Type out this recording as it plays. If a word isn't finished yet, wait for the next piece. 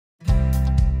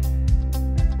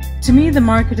To me, the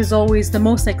market is always the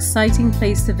most exciting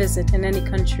place to visit in any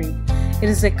country. It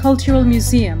is a cultural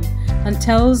museum and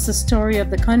tells the story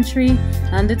of the country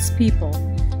and its people.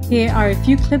 Here are a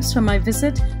few clips from my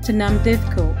visit to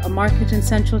NAMDEVCO, a market in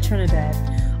central Trinidad.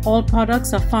 All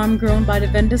products are farm grown by the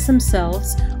vendors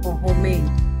themselves or homemade.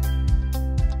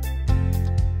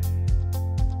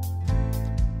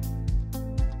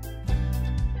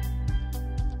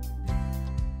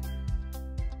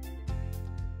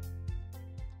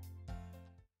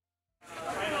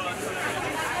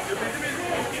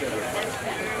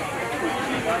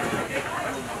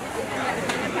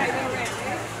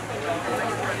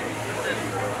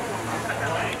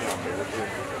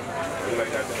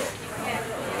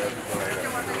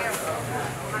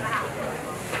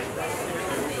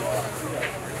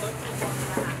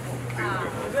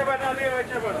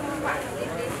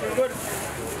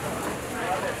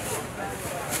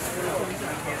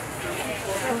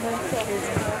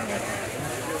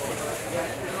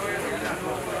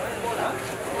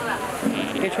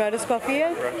 You try this coffee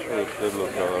yet? Fresh roasted,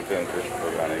 local, authentic,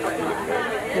 organic.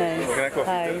 Nice. What kind of coffee?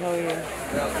 Hi, how are you?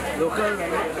 Local,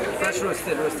 fresh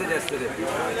roasted yesterday.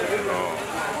 Oh.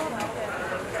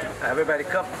 I have it by the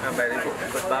cup and by the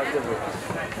bag of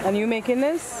roast. And you making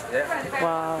this? Yeah.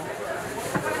 Wow.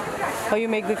 How you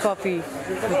make the coffee?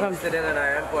 Roasted in an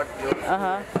iron pot.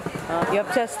 You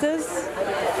have testers?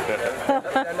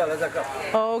 $10 a cup.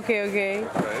 Oh, okay, okay.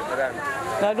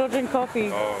 Right. I don't drink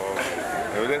coffee. Oh,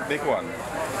 okay. Let's take one.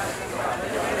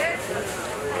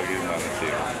 I'll give one and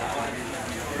see.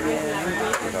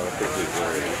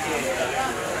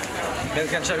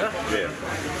 Milk and sugar? Yeah.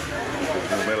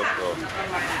 Milk.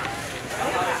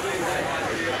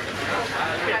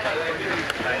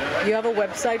 You have a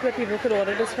website where people could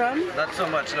order this from? Not so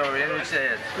much, no, we didn't reach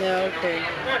there yet. Yeah, okay.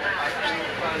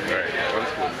 Right.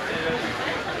 What's good?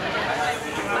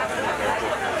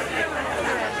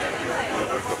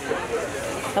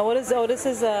 Now what is, oh, this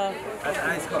is a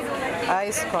Iced coffee.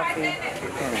 iced coffee.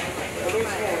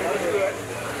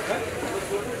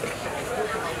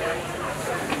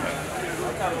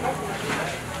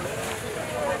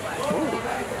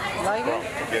 Like it?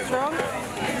 Yes. Strong?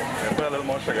 Can I put a little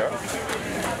more sugar?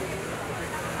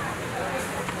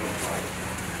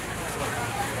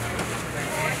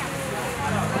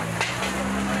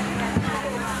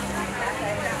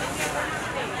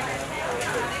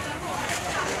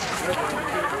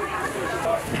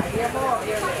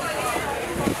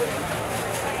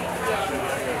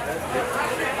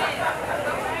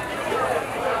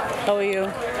 How are you?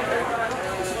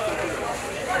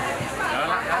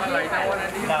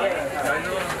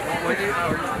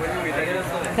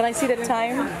 Can I see the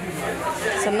thyme?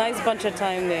 It's a nice bunch of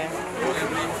thyme there.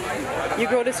 You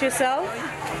grow this yourself?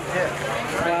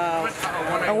 Wow.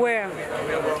 And where?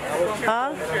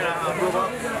 Huh?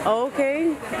 Oh,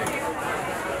 okay.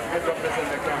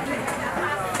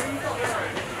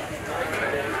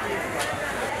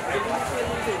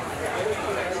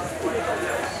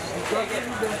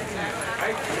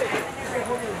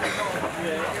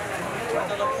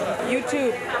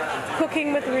 YouTube,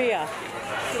 Cooking with Rhea.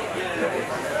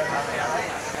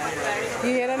 You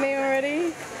hear that name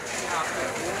already?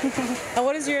 And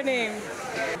what is your name?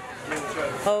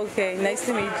 Okay, nice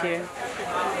to meet you.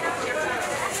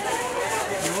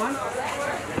 You want?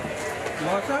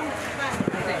 More some?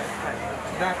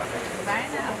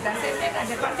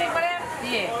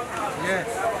 Yes.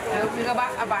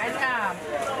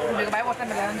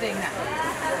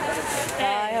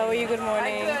 Hi, how are you? Good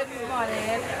morning. Good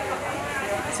morning.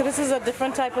 So this is a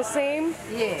different type of same?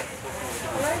 Yes.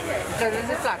 So this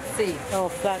is flaxseed. Oh,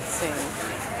 flat same.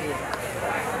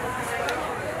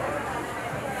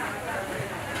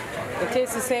 It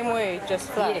tastes the same way, just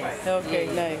flat? Yes. Okay,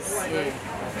 Yes. nice.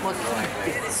 Yeah. More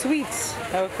sweet. Sweet?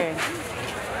 Okay.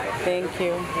 Thank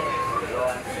you.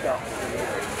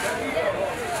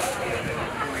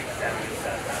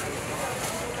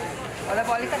 Là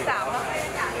bỏ đi cắt xào đó.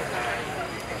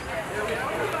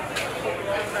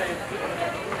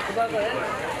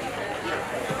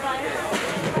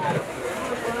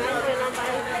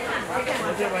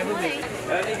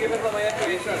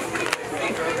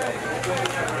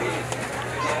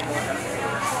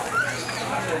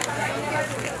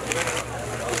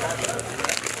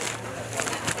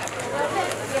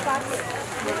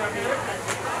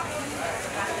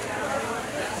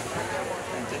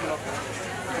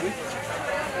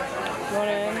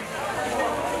 Morning.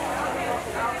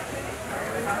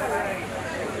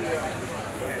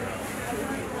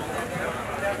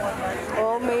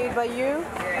 All made by you?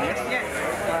 Yes.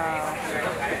 Wow.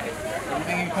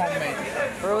 Everything is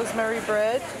homemade. Rosemary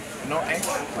bread? No eggs,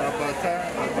 no butter,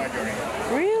 no margarine.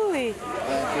 Really?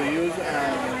 To you,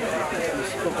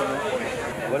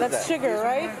 That's sugar,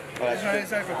 right?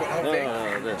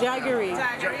 Jaggery.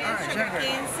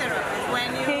 Cane syrup. When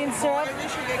you Cane syrup? boil the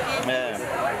sugar cane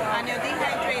and you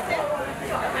dehydrate it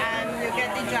and you get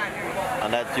the jaggery. And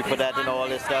that you put that in all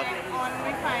this stuff?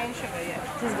 Unrefined sugar, yeah.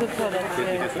 This is good product.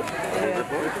 Yeah.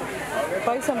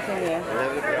 Buy something here.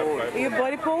 Your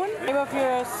body phone? The name of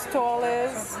your stall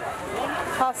is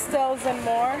Pastels and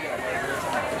More.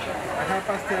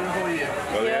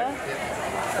 Oh, Yeah.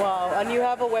 Wow. And you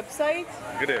have a website?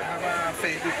 Good day. I have a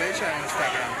Facebook page and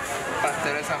Instagram.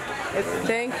 Pasteles and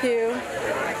Thank you.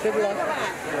 Good luck.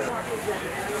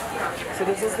 So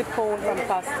this is the cone from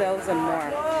Pastels and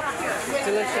More.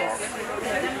 Delicious.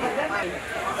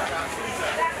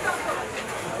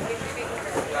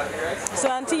 So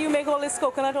auntie, you make all this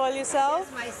coconut oil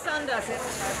yourself? My son does it.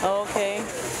 Okay.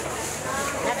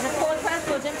 That's the cold pressed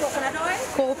virgin coconut oil.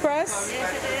 Cold press?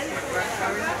 Yes, it is.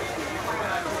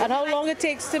 And how long it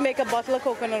takes to make a bottle of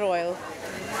coconut oil?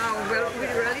 Wow, well, we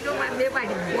really don't want to make by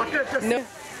the water to No.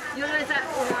 You know, it's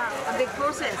a big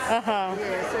process. Uh-huh.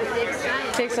 Yeah, so it takes time.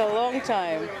 It takes a long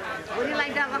time. Would you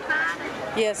like the avocado?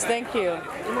 Yes, thank you.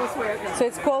 You're most welcome. So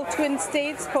it's called Twin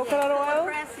States coconut Cold oil?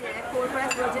 press, yeah. Cold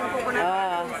pressed virgin coconut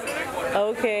oil.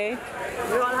 Okay.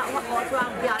 We all have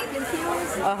garlic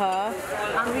infused. Uh-huh.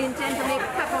 And we intend to make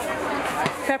pepper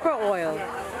oil. Pepper oil.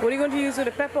 What are you going to use with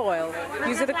the pepper oil?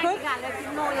 Use it to Like cook? garlic,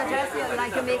 no, you just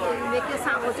like to make your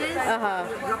sandwiches. Uh-huh.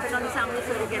 You drop it on the sandwich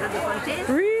so you get a different taste.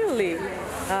 Really?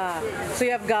 So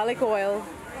you have garlic oil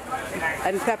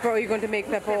and pepper, or you're going to make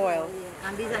pepper oil?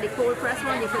 And these are the cold pressed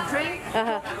ones you could drink.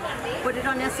 Uh-huh. Put it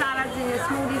on your salads, in your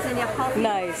smoothies, and your coffee.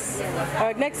 Nice. All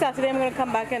right, next Saturday I'm going to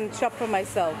come back and shop for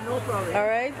myself. No problem. All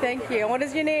right, thank you. And what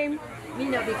is your name?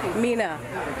 Mina Vicky. Mina.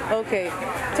 Okay.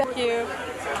 Thank you.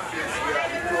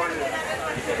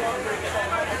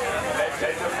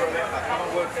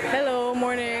 Hello,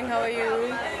 morning. How are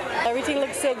you? Everything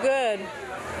looks so good.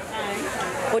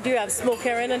 What do you have? Smoked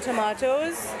herring and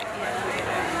tomatoes?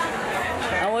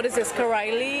 And what is this?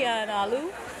 Karaili and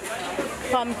aloo?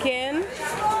 Pumpkin,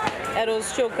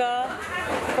 Edo's choka,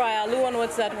 fry aloo, and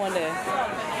what's that one there?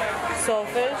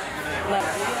 Saltfish? No.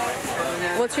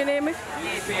 What's your name?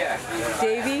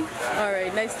 Davy. All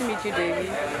right, nice to meet you, Davy.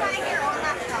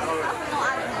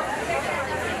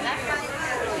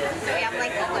 So we have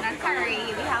like coconut curry,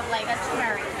 we have like a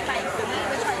turmeric spicy,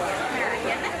 which one is turmeric,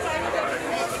 isn't it?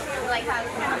 Like has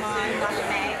cinnamon,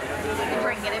 nutmeg. You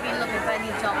drink it if you're looking for any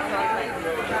junk food.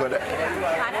 Could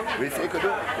we say could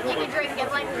do? You can drink it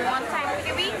like one time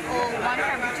a week or one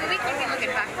time every 2 weeks if you're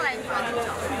looking back for like one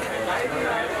junk.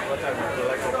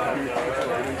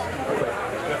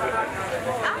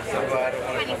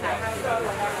 $25.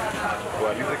 Well,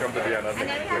 at least they come to the end of And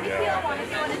then we have the pure one if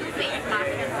you want to do face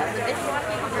mask and stuff. But this one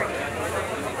you can drink.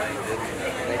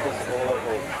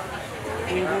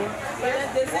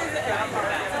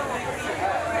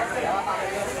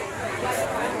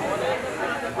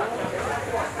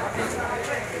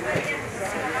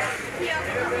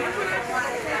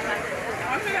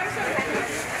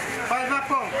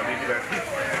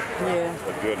 Yeah.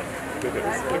 That's good.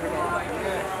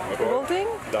 The whole thing?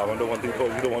 That one, the one thing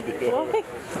told you don't want to Why?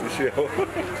 share.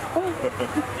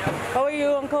 How are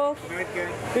you, Uncle?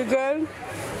 You good?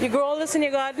 You grow all this in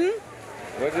your garden?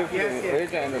 What's the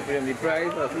the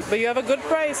price? But you have a good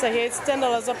price. I hear it's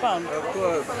 $10 a pound. Of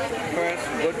course, fresh,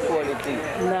 good quality.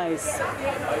 Nice.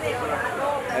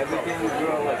 Everything you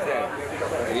grow yourself.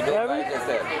 You don't buy it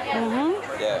yourself.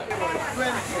 Yeah.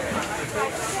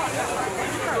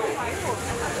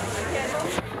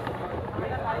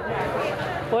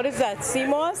 What is that? Sea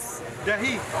moss?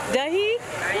 Dahi. Dahi?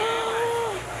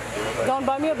 Don't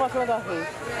buy me a bottle of dahi.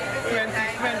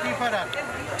 20 for that.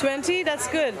 20? That's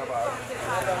good.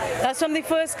 That's from the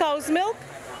first cow's milk?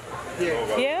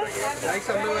 Yeah. Yeah? Like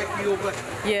something like yogurt.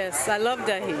 Yes, I love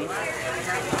dahi.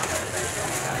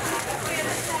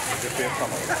 Yeah.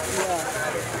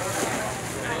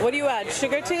 What do you add?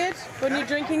 Sugar to it when you're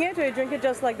drinking it, or you drink it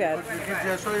just like that?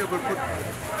 Just so you could put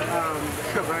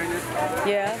sugar in it.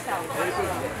 Yeah.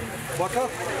 Butter.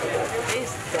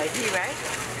 It's dahi, right?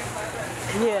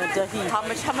 Yeah, dahi.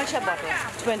 How much a bottle?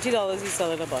 $20 you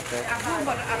sell it a bottle.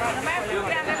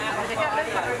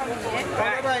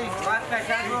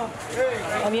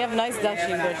 And you have nice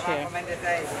dashing dish here.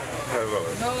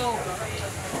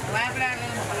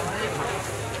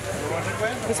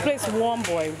 This place warm,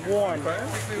 boy, warm.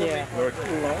 Yeah.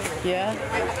 Yeah.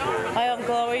 Hi,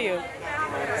 Uncle, how are you?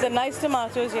 It's a nice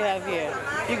tomatoes you have here.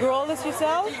 You grow all this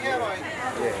yourself?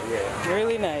 Yeah.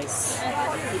 Really nice.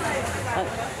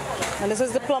 And this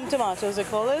is the plum tomatoes, they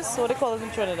call this? What do they call it in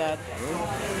Trinidad?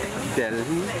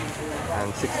 Delhi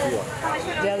and 61.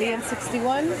 Delhi and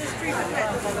 61?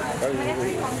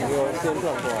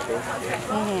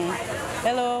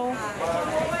 Hello.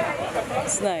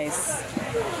 It's nice.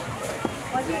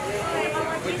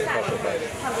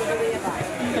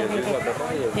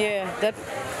 Yeah,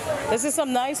 this is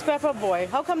some nice pepper, boy.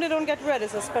 How come they don't get red?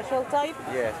 It's a special type?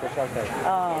 Yeah, special type.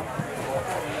 Oh.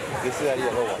 This is a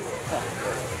yellow one.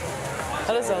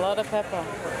 That is a lot of pepper.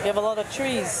 You have a lot of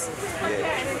trees.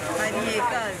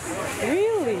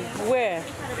 Really? Where?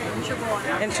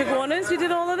 In Chaguanas you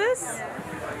did all of this?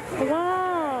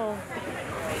 Wow.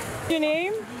 Your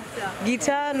name?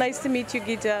 Gita. Nice to meet you,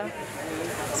 Gita.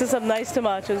 This is some nice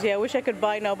tomatoes. Yeah, I wish I could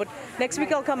buy now, but next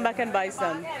week I'll come back and buy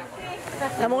some.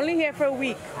 I'm only here for a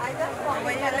week.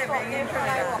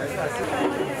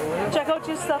 Check out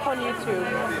your stuff on YouTube.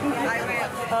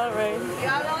 All right.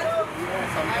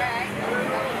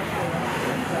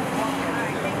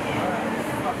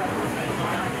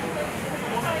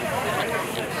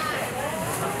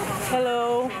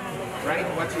 Hello. Right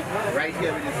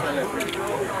here with the celebrity.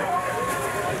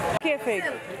 Cafe.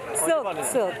 Silk.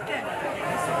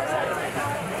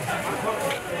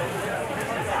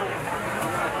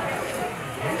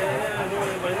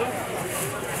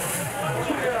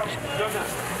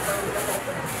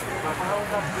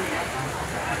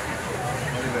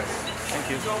 Thank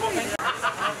you.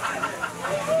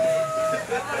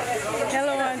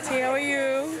 Hello, Auntie. How are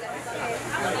you?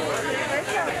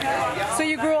 So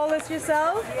you grew all this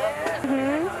yourself?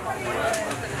 Mm-hmm.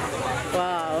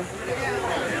 Wow.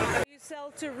 You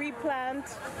sell to replant,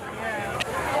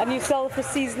 and you sell for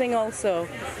seasoning also.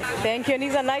 Thank you. And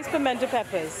these are nice pimento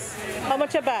peppers. How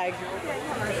much a bag?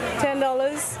 $10.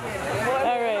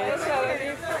 All right.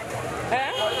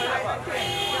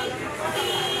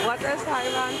 What is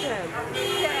Thailand?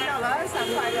 $10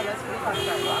 and $5 for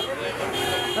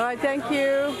the All right, thank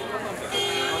you.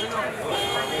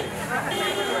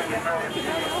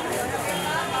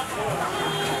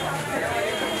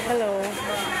 Hello.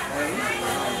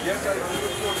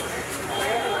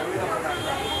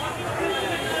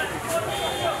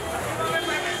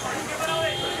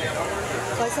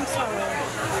 Buy some sorrel.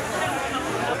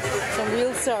 Some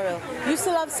real sorrel. You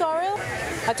still have sorrel?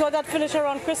 I thought that finished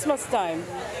around Christmas time.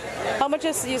 How much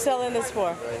is you selling this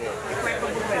for?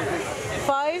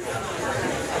 5?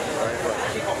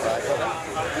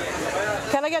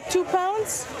 Can I get 2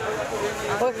 pounds?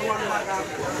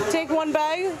 Take 1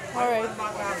 bag? Alright.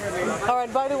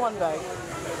 Alright, buy the 1 bag.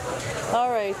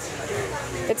 Alright.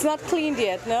 It's not cleaned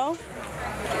yet, no?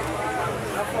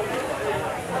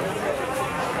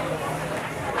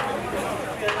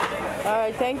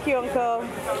 Alright, thank you, Uncle.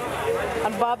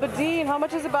 And Barbadine, how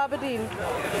much is a Barbadine?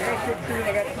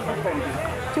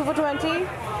 2 for 20?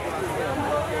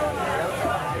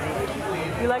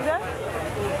 You like that?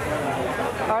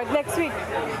 Alright, next week.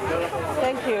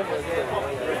 Thank you.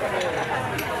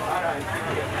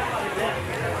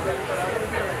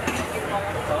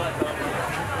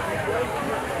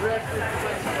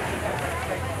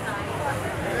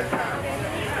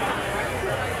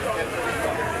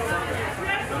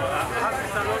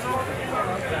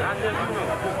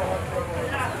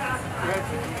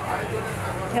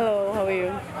 Hello, how are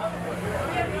you?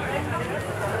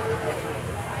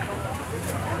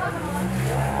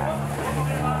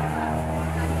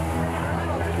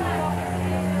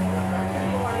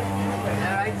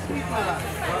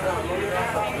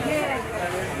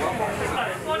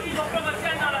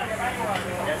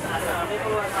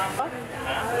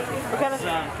 What kind of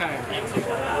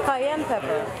cayenne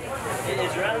pepper?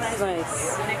 It's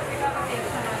nice.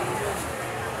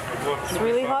 It's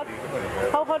really hot.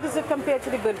 How hot does it compare to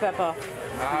the good pepper?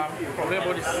 Probably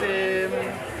about the same.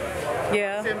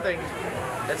 Yeah. Same thing.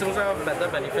 It's also have better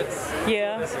benefits.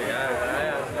 Yeah.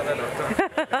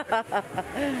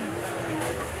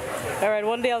 All right,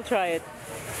 one day I'll try it.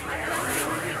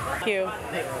 Thank you.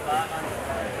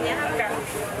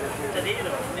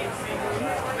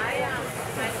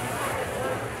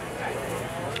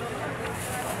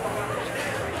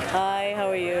 Hi, how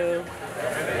are you?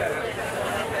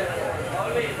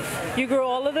 You grow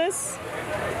all of this?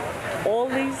 All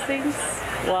these things?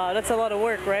 Wow, that's a lot of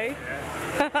work, right?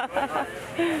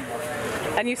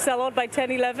 And you sell out by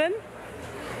 10, 11?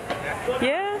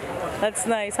 Yeah? That's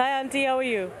nice. Hi, Auntie, how are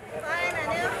you?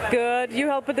 Good. You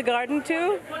help with the garden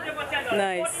too?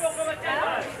 Nice.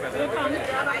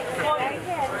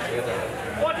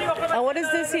 And what is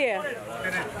this here?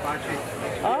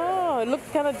 Oh, it looks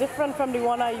kind of different from the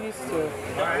one I used to.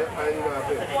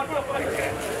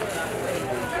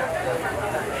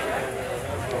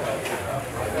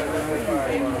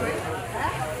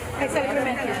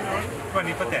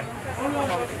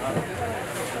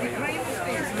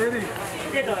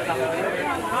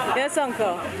 Yes,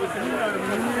 Uncle.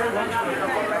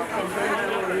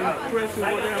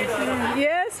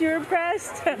 Yes, you're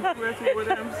impressed.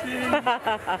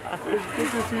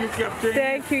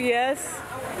 Thank you, yes.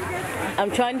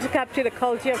 I'm trying to capture the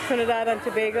culture of Trinidad and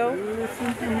Tobago.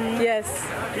 Yes.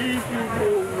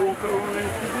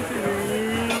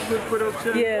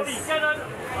 Yes.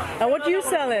 And what are you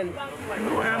selling? No,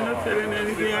 I'm not selling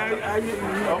anything. I used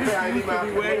to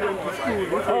be way went to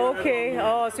school. Okay.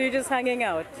 Oh, so you're just hanging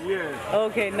out? Yes.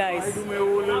 Okay, nice. I do my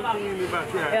whole little thing in the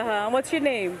backyard. And what's your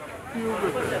name?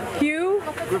 Griffith. Hugh?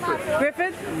 Griffith.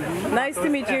 Griffith? Nice to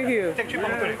meet you, Hugh.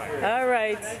 All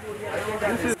right.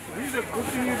 These are good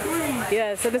things you're doing.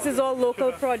 Yeah, so this is all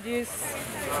local produce.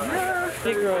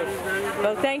 Big road.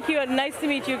 Well, thank you and nice to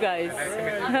meet you guys.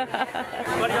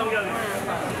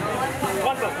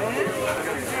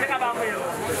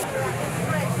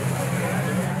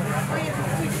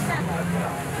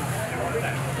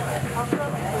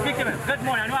 Good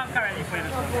morning. I know I'm currently for you.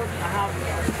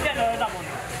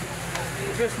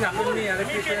 Just snapping me and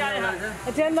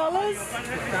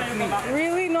 $10?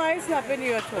 Really nice snapping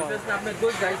you at all. just snap me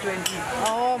good guy 20.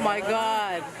 Oh my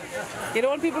God. You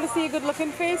don't want people to see a good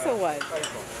looking face or what?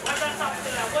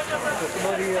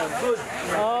 Good.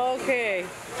 Okay.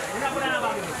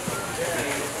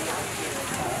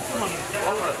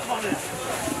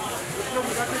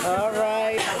 All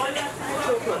right.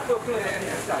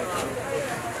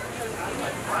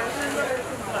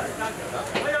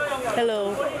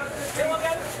 Hello.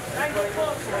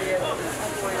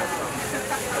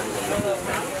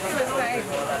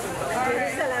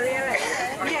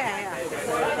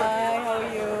 Hi, how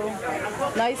are you?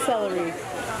 Nice celery.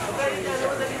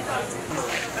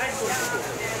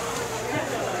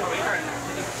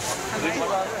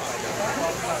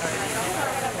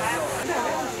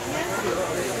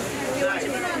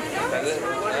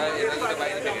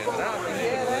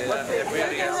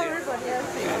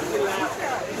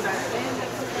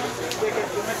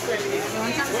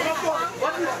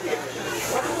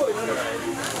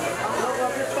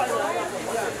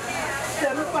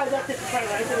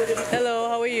 Hello,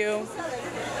 how are you?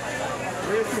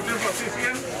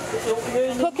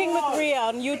 Cooking with Rhea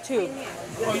on YouTube.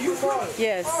 Oh, you from?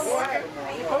 Yes.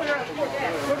 Put it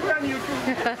on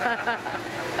YouTube.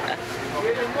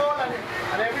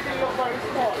 And everything looks very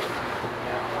small.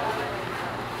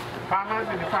 Farmers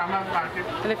in the farmers market.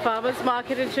 In the farmers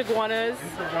market in Chaguanas.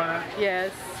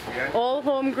 Yes. All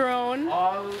homegrown.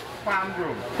 All farm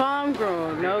grown. Farm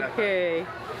grown. Okay.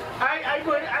 I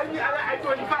go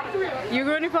in the farm too. You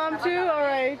go in the farm too? All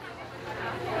right.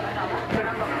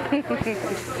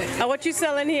 And what you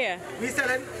selling here? We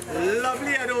selling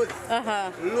lovely arrows.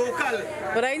 Local.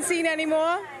 But I ain't seen any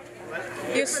more.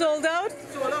 You sold out?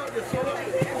 Sold out.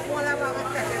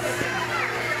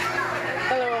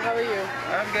 Hello, how are you?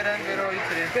 I'm good. How are you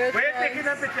today? Good. We're taking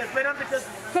the pictures. Where are the pictures?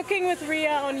 Cooking with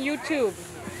Rhea on YouTube.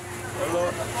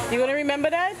 You gonna remember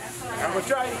that? I'm gonna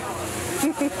try.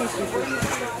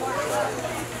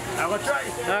 I'm gonna try.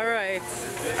 All right.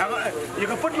 You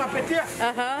can put my picture.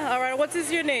 All right. What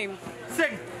is your name?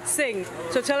 Sing. Singh.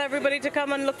 So tell everybody to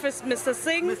come and look for Mr.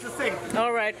 Singh. Mr. Singh.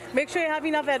 All right. Make sure you have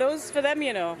enough eddos for them,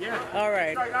 you know. Yeah. All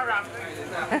right.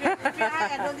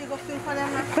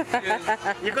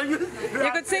 You can use.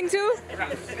 You could sing too?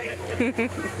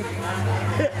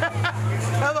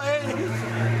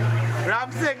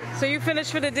 Ram Singh. So you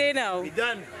finished for the day now? We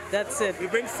done. That's it. We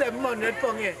bring 700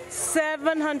 pounds here.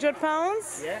 700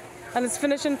 pounds? Yeah. And it's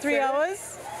finished in 3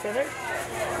 hours? Finished.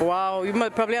 Wow, you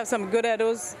might probably have some good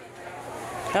eddos.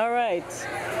 All right.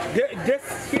 This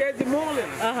here is the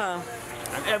molding. And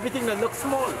everything that looks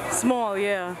small. Small,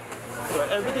 yeah. So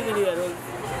everything in here.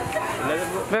 Let it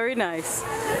go. Very nice.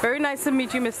 Very nice to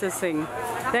meet you, Mr. Singh.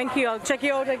 Thank you. I'll check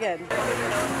you out again.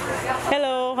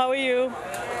 Hello, how are you?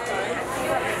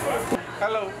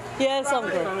 Hello. Yes,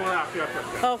 uncle.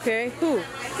 Okay, who?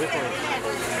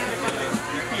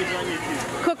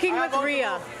 Cooking with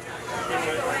Rhea.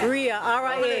 Rhea,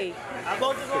 R-I-A.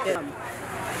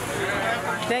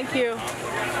 Thank you.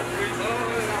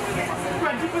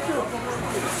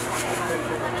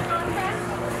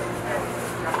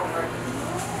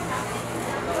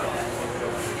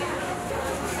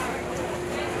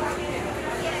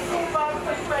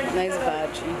 Nice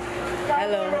bhaji.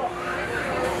 Hello.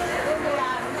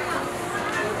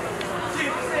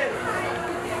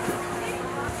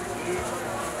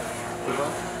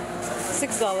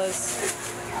 $16. $6.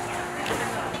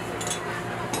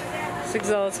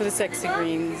 $6 for the sexy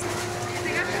greens.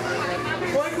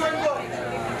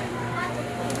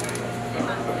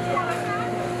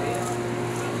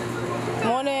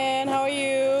 Morning, how are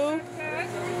you?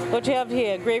 What do you have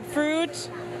here? Grapefruit?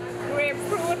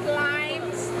 Grapefruit,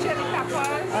 limes, chili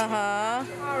peppers,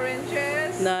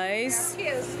 oranges. Nice.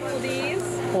 Kills, foodies.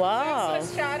 Wow.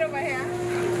 Swiss chard over here.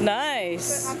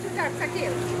 Nice. Two types of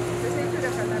kale. This is two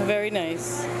different. Very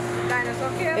nice. Dinosaur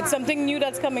kale. It's something new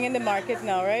that's coming in the market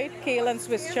now, right? Kale and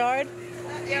Swiss chard.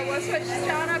 Yeah, well, Swiss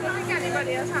chard, I don't think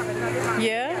anybody else has it.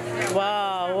 Yeah?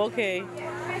 Wow, okay.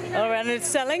 All right, and it's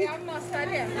selling?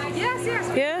 Yes,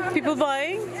 yes. Yeah, people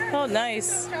buying? Oh,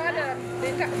 nice.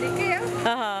 The kale.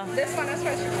 This one is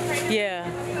Swiss chard. Yeah.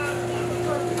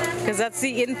 Because that's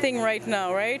the in thing right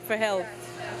now, right? For health.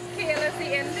 Kale is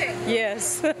the in thing.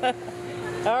 Yes.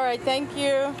 All right, thank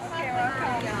you. Okay,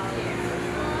 welcome.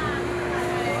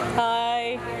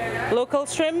 Hi. Local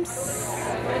shrimps?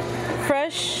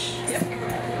 Fresh?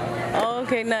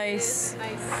 Okay, nice.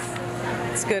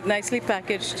 It's good. Nicely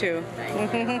packaged too.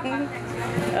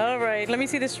 All right, let me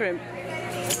see the shrimp.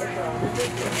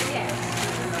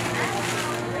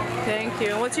 Thank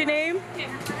you. What's your name?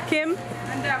 Kim?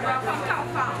 And we're from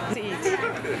Kalfa. To eat.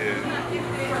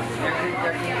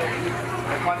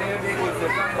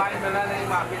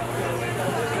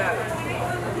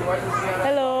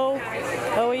 Hello.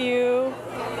 How are you?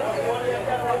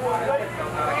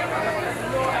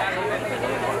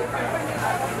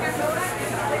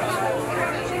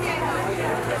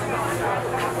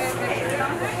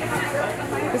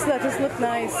 This lettuce look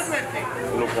nice.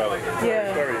 Local.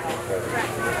 Yeah. Very.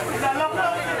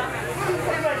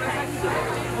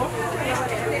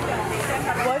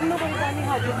 Why do nobody buy any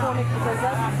hydroponic? Because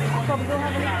that probably don't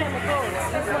have any chemicals.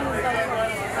 This one is like...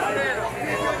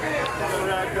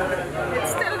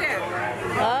 It's still there.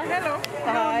 Huh? Hello.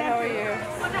 Hi, how are you?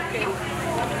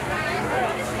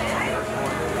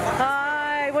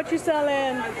 Hi, what you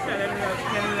selling? We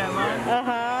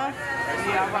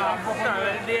have a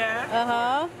salad there.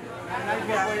 And I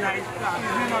get a nice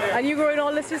plant. And you growing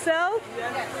all this yourself?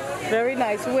 Yes. Very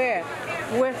nice. Where?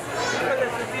 Where?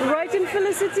 Right in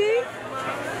Felicity?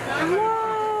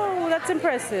 Wow, that's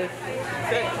impressive.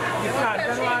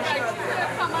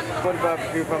 What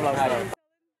barbecue from last time?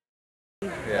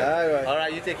 Yeah, all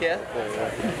right, you take care.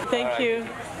 Thank you.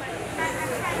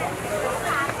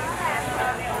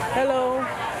 Hello,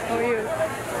 how are you?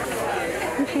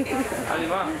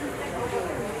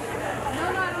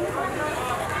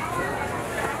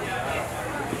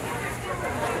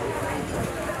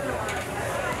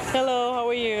 Hello, how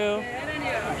are you?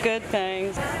 Good,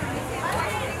 thanks.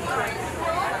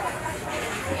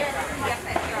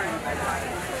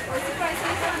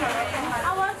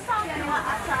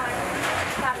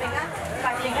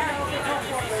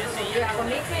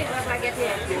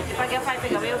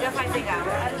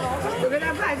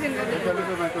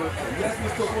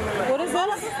 What is that?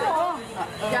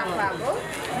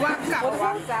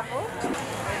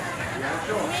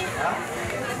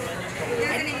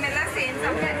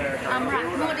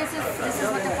 No, this is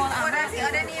what they call What is the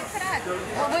other name for that?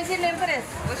 What's the name for this?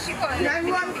 What's she called?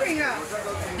 One finger.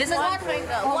 This is one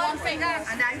finger. One finger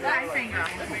and then five finger.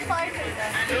 Five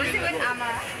fingers. What's it with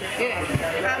Amara?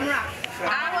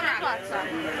 Amara.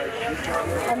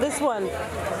 And this one?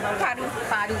 Padu.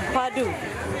 Padu. Padu.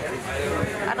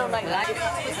 I don't like that.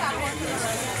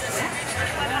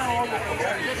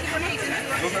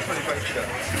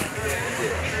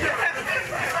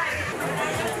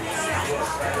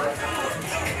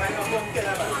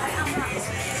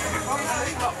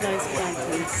 Nice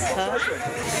plantains. Huh?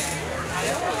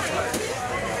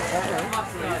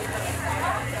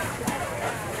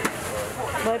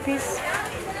 Buy a piece?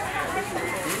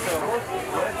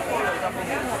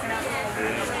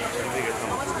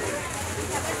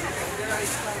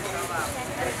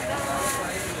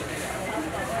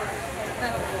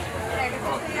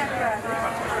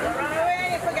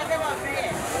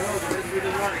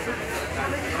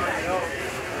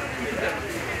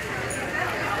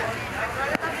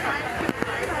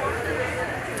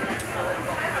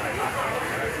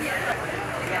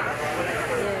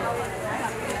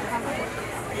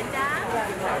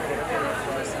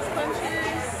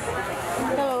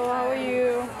 Hello, how are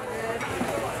you?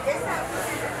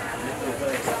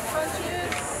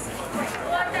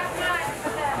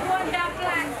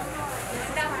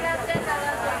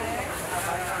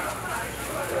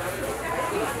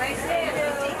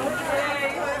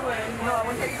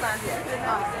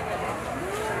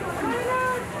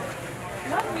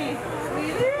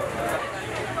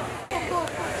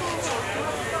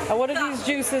 What are these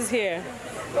juices here?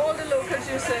 All the local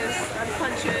juices and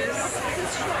punches.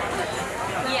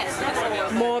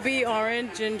 Yes. Morby,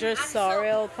 orange, ginger,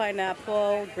 sorrel,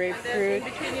 pineapple, grapefruit. In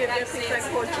between you have things like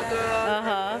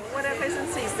Portugal, whatever is in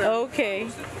season. Okay.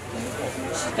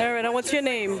 All right, and what's your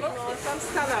name? From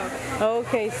Stella.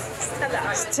 Okay.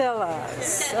 Stella.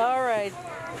 All right.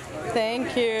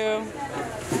 Thank you.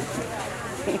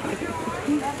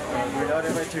 Without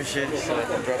ever too shady, so I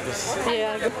can drop this.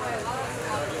 Yeah.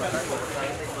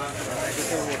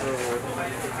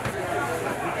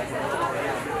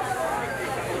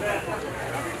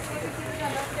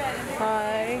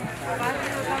 Hi.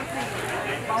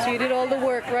 So you did all the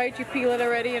work, right? You peel it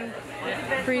already and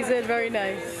freeze it. Very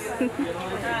nice.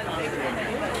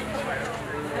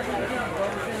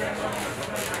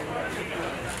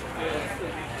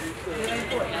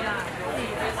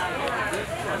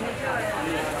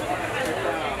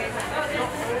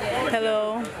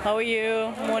 Hello, how are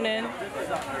you? Morning.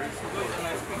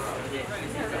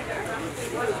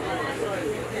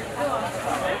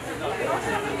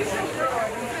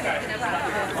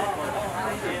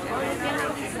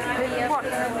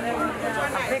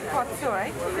 Big pot too,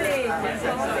 right?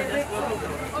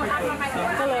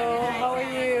 Hello, how are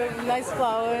you? Nice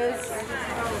flowers.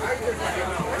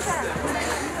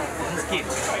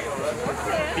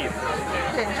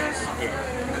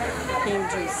 Cane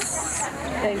juice.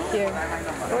 Thank you.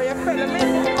 Oh, you're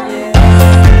filming?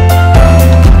 Yeah.